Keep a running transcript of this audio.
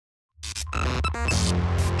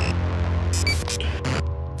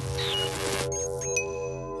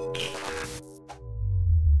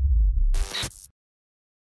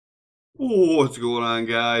Oh, what's going on,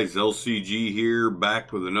 guys? LCG here,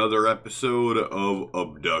 back with another episode of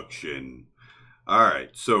Obduction.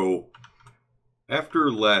 Alright, so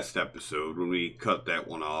after last episode, when we cut that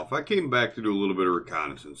one off, I came back to do a little bit of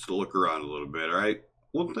reconnaissance, to look around a little bit, alright?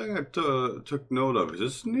 One thing I took note of is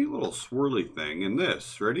this neat little swirly thing in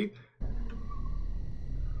this. Ready?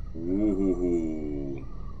 Ooh,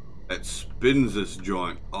 that spins this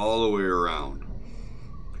joint all the way around.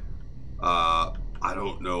 I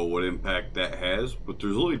don't know what impact that has, but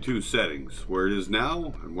there's only two settings, where it is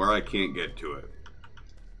now and where I can't get to it.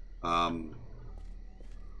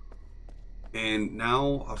 And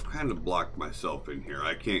now I've kind of blocked myself in here.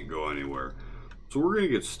 I can't go anywhere. So we're going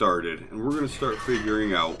to get started, and we're going to start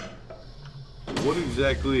figuring out what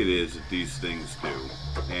exactly it is that these things do,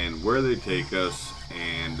 and where they take us,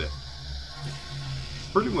 and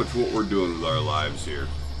pretty much what we're doing with our lives here.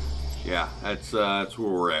 Yeah, that's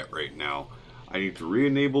where we're at right now. I need to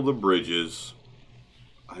re-enable the bridges.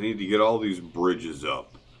 I need to get all these bridges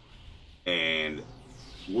up. And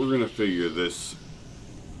we're going to figure this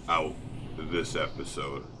out this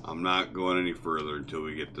episode. I'm not going any further until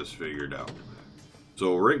we get this figured out.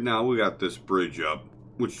 So right now we got this bridge up,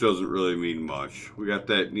 which doesn't really mean much. We got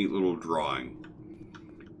that neat little drawing.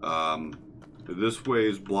 This way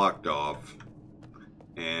is blocked off,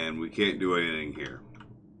 and we can't do anything here.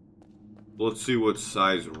 Let's see what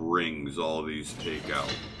size rings all these take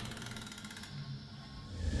out.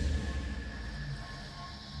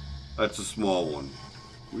 That's a small one.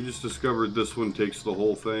 We just discovered this one takes the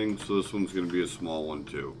whole thing, so this one's going to be a small one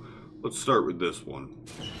too. Let's start with this one.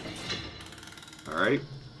 Alright.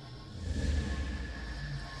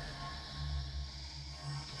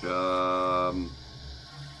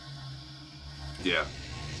 Yeah.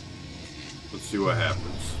 Let's see what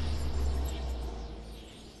happens.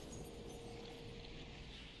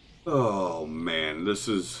 Oh man, this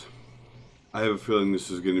is... I have a feeling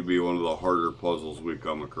this is going to be one of the harder puzzles we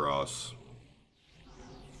come across.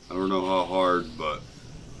 I don't know how hard, but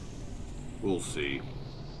we'll see.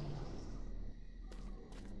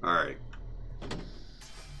 Alright.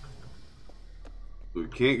 We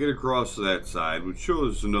can't get across to that side, which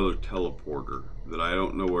shows another teleporter that I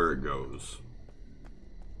don't know where it goes.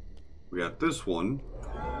 We got this one,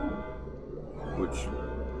 which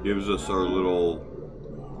gives us our little...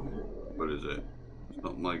 What is it?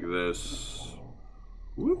 Something like this.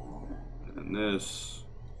 Whoop. And this.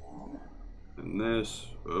 And this.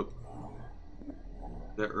 Oop.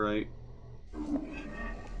 Is that right?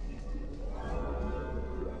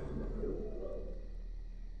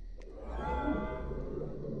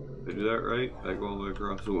 Did I do that right? Did I go all the way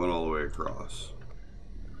across? It went all the way across.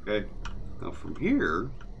 Okay. Now from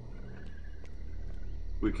here,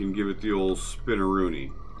 we can give it the old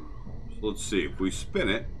spinneroonie. So let's see. If we spin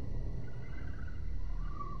it,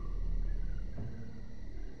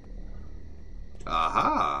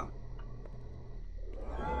 aha!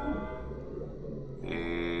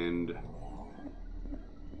 And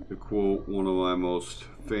to quote one of my most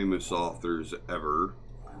famous authors ever,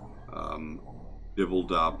 dibble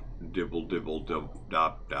dop, dibble dibble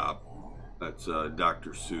dop dop. That's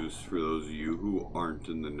Dr. Seuss for those of you who aren't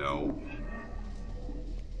in the know.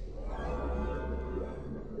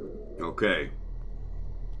 Okay.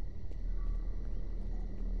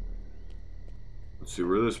 Let's see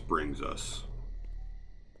where this brings us.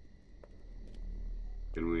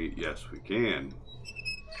 Can we? Yes, we can.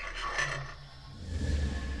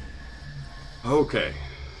 Okay.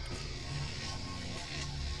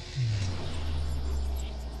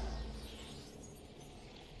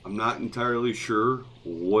 I'm not entirely sure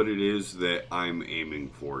what it is that I'm aiming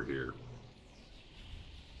for here.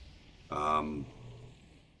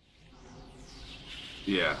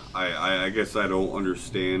 Yeah, I guess I don't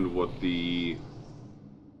understand what the...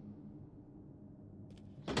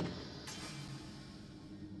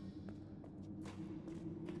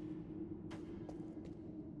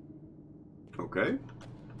 Okay.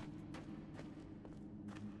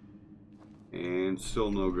 And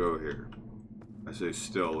still no go here. I say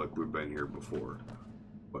still like we've been here before,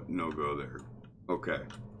 but no go there. Okay.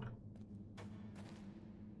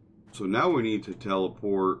 So now we need to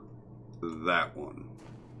teleport that one,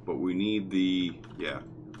 but we need the, yeah.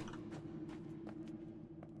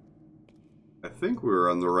 I think we were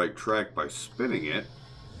on the right track by spinning it.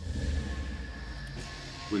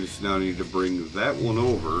 We just now need to bring that one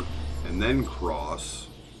over and then cross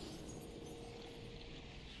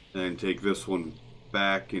and take this one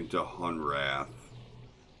back into Hunrath,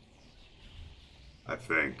 I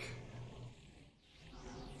think.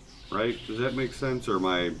 Right? Does that make sense, or am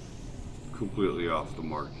I completely off the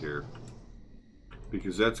mark here?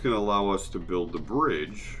 Because that's going to allow us to build the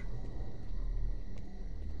bridge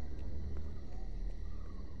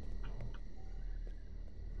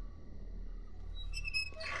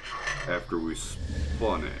after we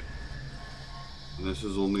spun it. And this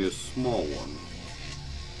is only a small one.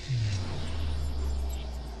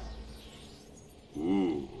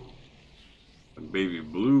 Ooh. And baby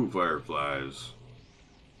blue fireflies.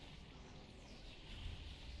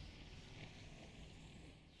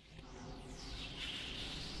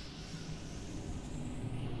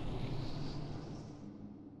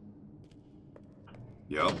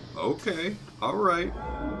 Yep, okay, alright.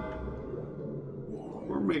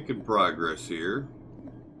 We're making progress here.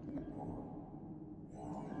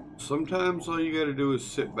 Sometimes all you gotta do is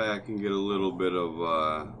sit back and get a little bit of,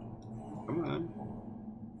 come on.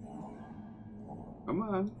 Come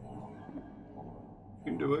on. You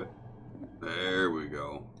can do it. There we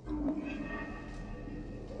go.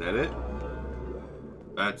 Is that it?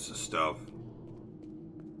 That's the stuff.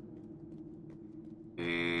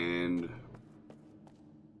 And...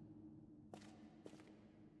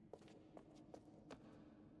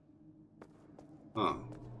 huh.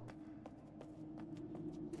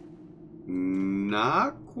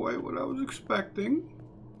 Not quite what I was expecting.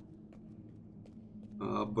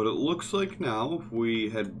 But it looks like now, if we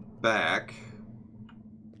head back,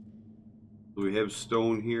 we have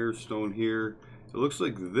stone here, stone here. It looks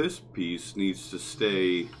like this piece needs to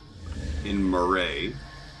stay in Maray.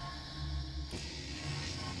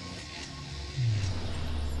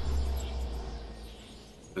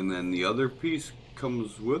 And then the other piece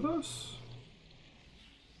comes with us?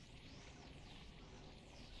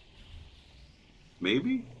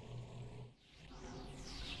 Maybe?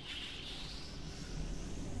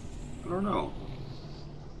 I don't know.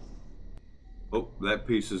 Oh, that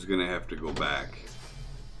piece is gonna have to go back.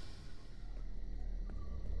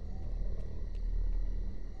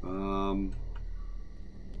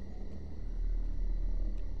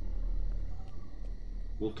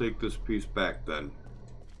 We'll take this piece back then.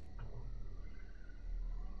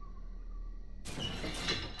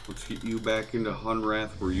 Let's get you back into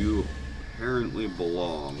Hunrath where you apparently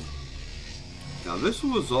belong. Now this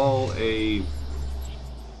was all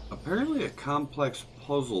apparently a complex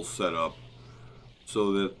puzzle setup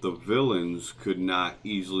so that the villains could not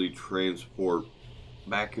easily transport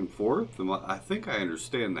back and forth. I think I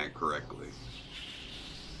understand that correctly.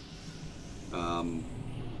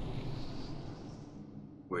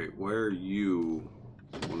 Wait, where are you?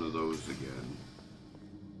 One of those again.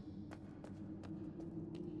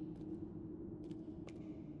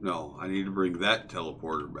 No, I need to bring that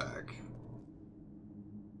teleporter back.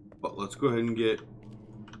 But let's go ahead and get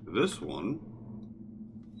this one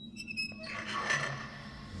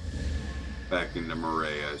back into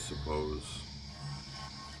Maray, I suppose.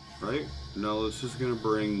 Right? No, this is gonna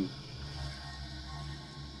bring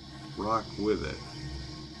rock with it.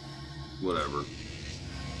 Whatever.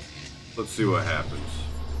 Let's see what happens.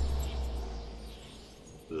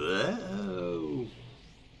 Whoa.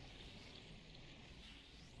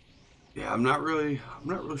 Yeah, I'm not really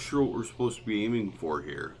sure what we're supposed to be aiming for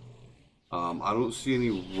here. I don't see any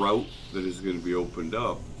route that is going to be opened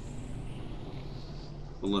up.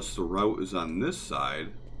 Unless the route is on this side.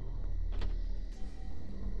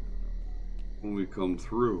 When we come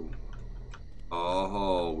through.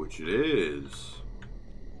 Oh, which it is.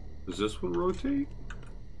 Does this one rotate?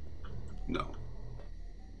 No.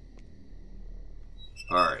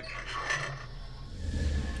 Alright.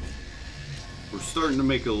 We're starting to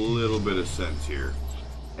make a little bit of sense here.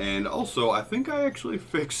 And also, I think I actually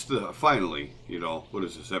fixed finally, you know, what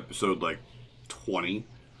is this, episode like 20?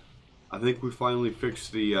 I think we finally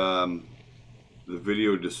fixed the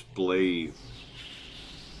video display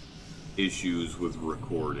issues with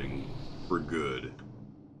recording for good.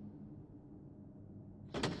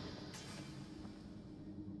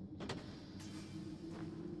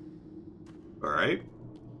 Alright.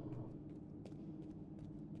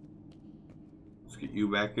 Let's get you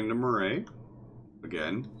back into Maray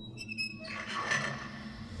again.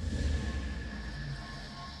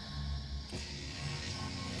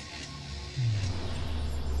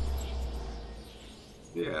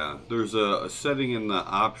 Yeah, there's a setting in the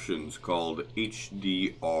options called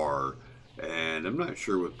HDR, and I'm not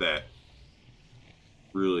sure what that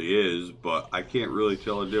really is, but I can't really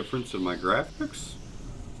tell a difference in my graphics.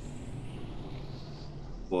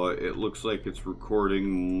 But it looks like it's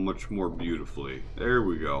recording much more beautifully. There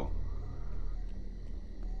we go.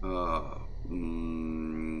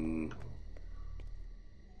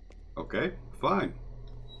 Okay, fine.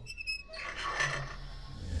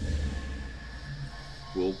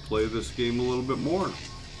 We'll play this game a little bit more.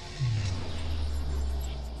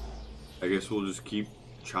 I guess we'll just keep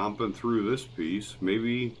chomping through this piece.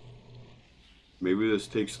 Maybe this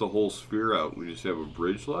takes the whole sphere out and we just have a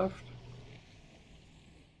bridge left.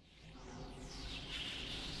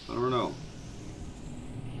 I don't know.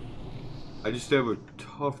 I just have a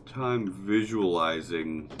tough time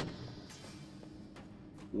visualizing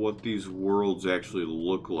what these worlds actually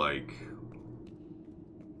look like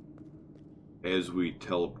as we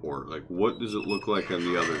teleport. Like, what does it look like on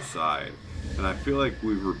the other side? And I feel like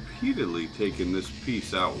we've repeatedly taken this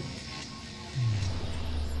piece out.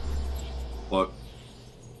 But,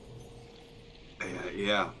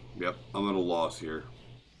 yeah, yep, I'm at a loss here.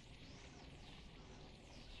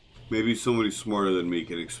 Maybe somebody smarter than me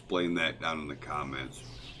can explain that down in the comments.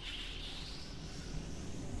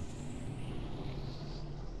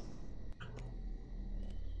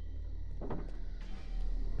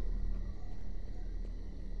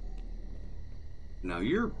 Now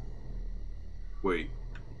you're... Wait.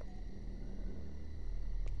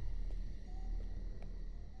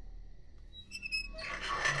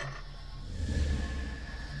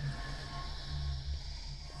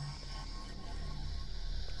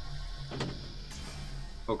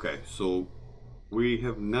 Okay, so we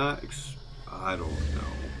have not... I don't know.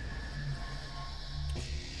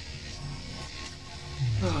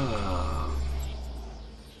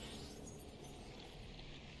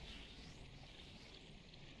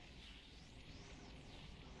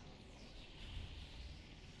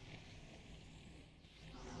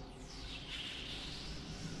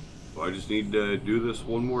 Do I just need to do this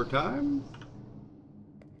one more time?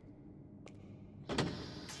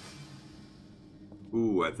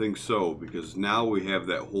 Ooh, I think so, because now we have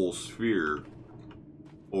that whole sphere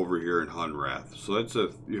over here in Hunrath. So that's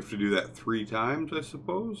you have to do that 3 times, I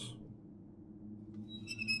suppose?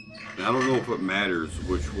 And I don't know if it matters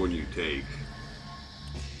which one you take.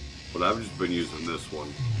 But I've just been using this one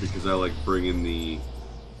because I like bringing the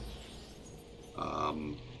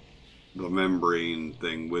membrane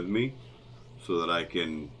thing with me so that I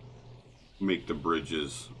can make the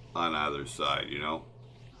bridges on either side, you know?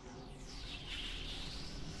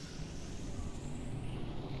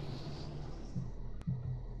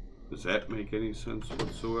 Does that make any sense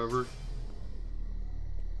whatsoever?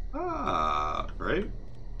 Ah, right?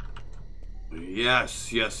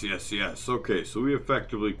 Yes, yes, yes, yes. Okay, so we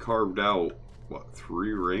effectively carved out, what,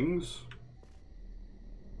 3 rings?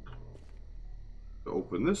 To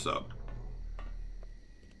open this up.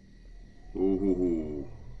 Ooh.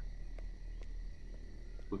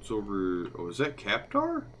 What's over... Oh, is that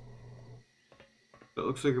Captar? That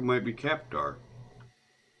looks like it might be Captar.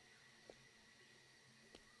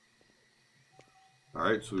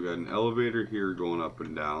 Alright, so we got an elevator here going up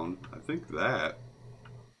and down. I think that...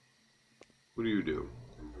 What do?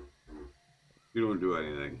 You don't do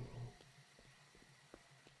anything.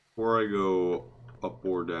 Before I go up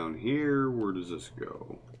or down here, where does this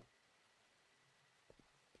go?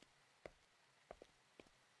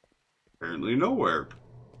 Apparently nowhere.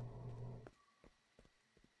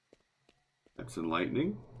 That's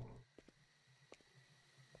enlightening.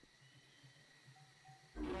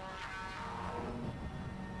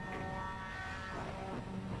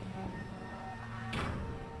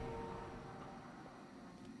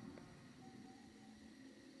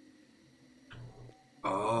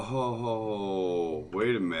 Oh,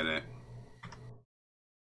 wait a minute.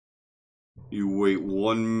 You wait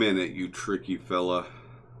 1 minute, you tricky fella.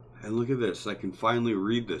 And look at this. I can finally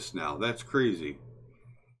read this now. That's crazy.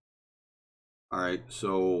 Alright,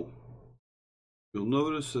 so you'll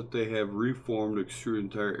notice that they have reformed extrude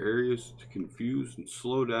entire areas to confuse and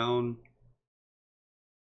slow down.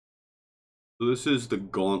 So this is the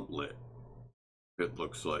gauntlet, it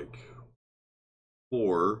looks like.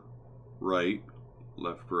 4, right,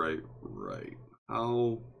 left, right, right.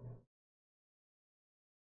 How?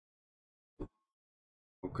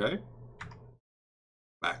 Okay.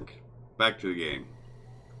 Back to the game.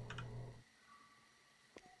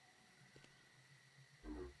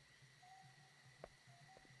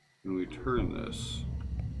 Can we turn this?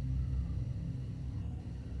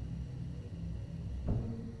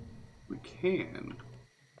 We can.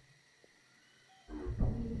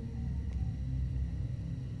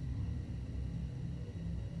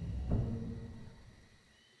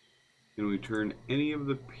 Can we turn any of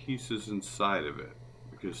the pieces inside of it?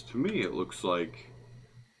 Because to me it looks like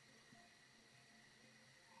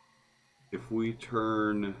if we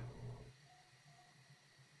turn...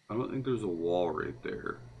 I don't think there's a wall right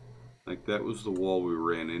there. Like that was the wall we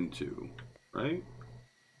ran into, right?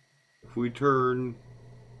 If we turn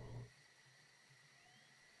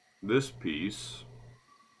this piece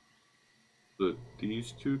so that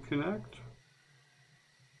these two connect,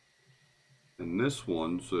 and this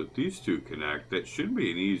one so that these two connect, that should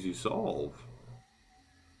be an easy solve.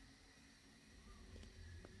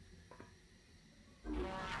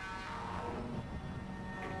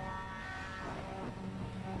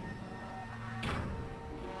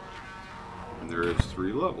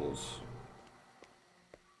 3 levels.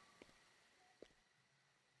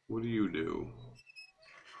 What do you do?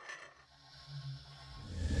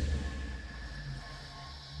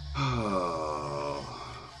 Oh.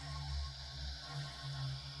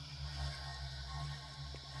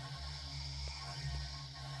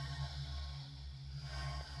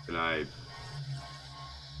 Can I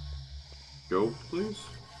go, please?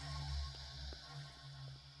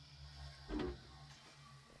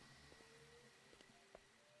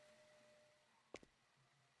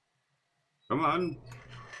 Come on.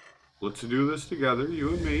 Let's do this together, you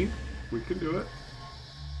and me. We can do it.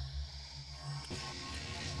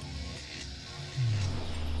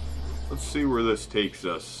 Let's see where this takes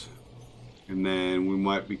us. And then we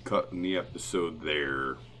might be cutting the episode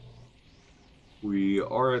there. We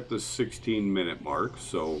are at the 16-minute mark,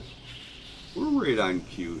 so we're right on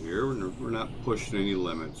cue here. We're not pushing any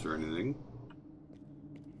limits or anything.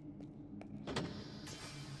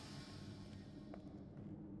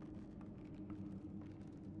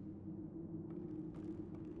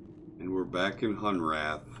 And we're back in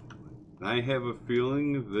Hunrath. I have a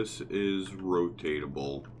feeling this is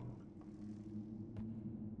rotatable.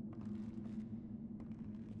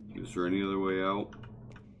 Is there any other way out?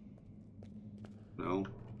 No.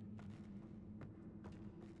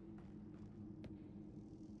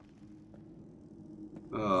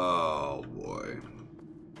 Oh boy.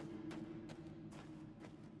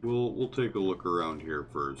 We'll take a look around here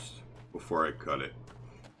first before I cut it.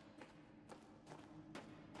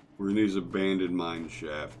 We're in these abandoned mine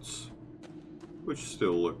shafts, which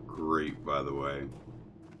still look great, by the way.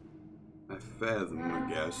 I fathom, I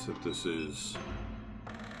guess, that this is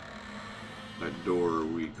that door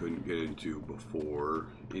we couldn't get into before.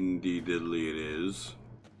 Indeedly it is.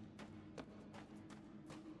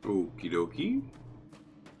 Okie dokie.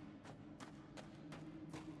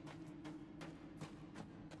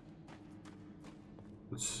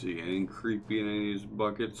 Let's see, anything creepy in any of these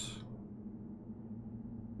buckets?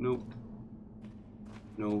 Nope.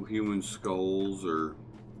 No human skulls or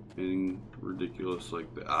anything ridiculous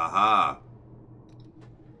like that. Aha!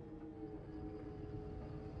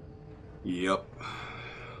 Yep.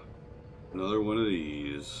 Another one of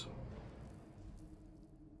these.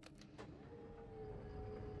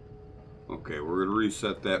 Okay, we're gonna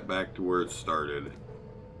reset that back to where it started.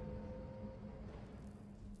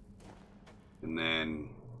 And then,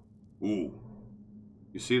 ooh,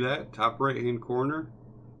 you see that top right hand corner?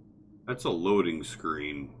 That's a loading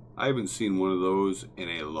screen. I haven't seen one of those in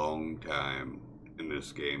a long time in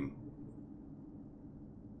this game.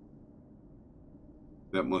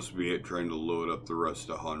 That must be it, trying to load up the rest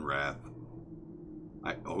of Hunrath.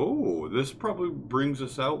 Oh, this probably brings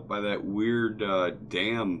us out by that weird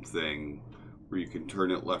dam thing where you can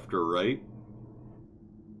turn it left or right.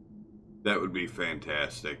 That would be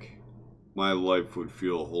fantastic. My life would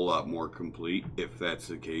feel a whole lot more complete if that's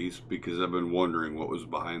the case, because I've been wondering what was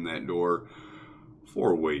behind that door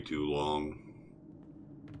for way too long.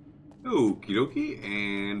 Okie dokie,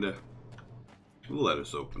 and let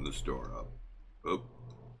us open this door up. Oh.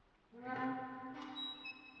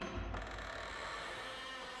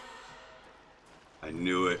 I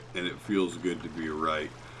knew it, and it feels good to be right.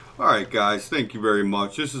 Alright guys, thank you very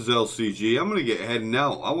much. This is LCG. I'm going to get heading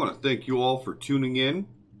out. I want to thank you all for tuning in,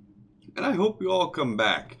 and I hope you all come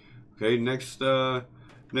back. Okay, next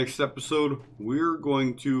episode, we're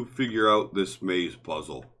going to figure out this maze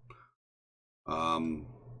puzzle.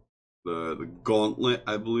 The gauntlet,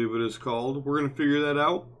 I believe it is called. We're going to figure that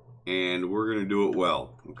out, and we're going to do it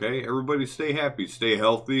well. Okay, everybody stay happy, stay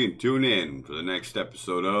healthy, and tune in for the next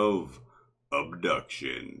episode of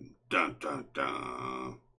Obduction. Dun dun dun.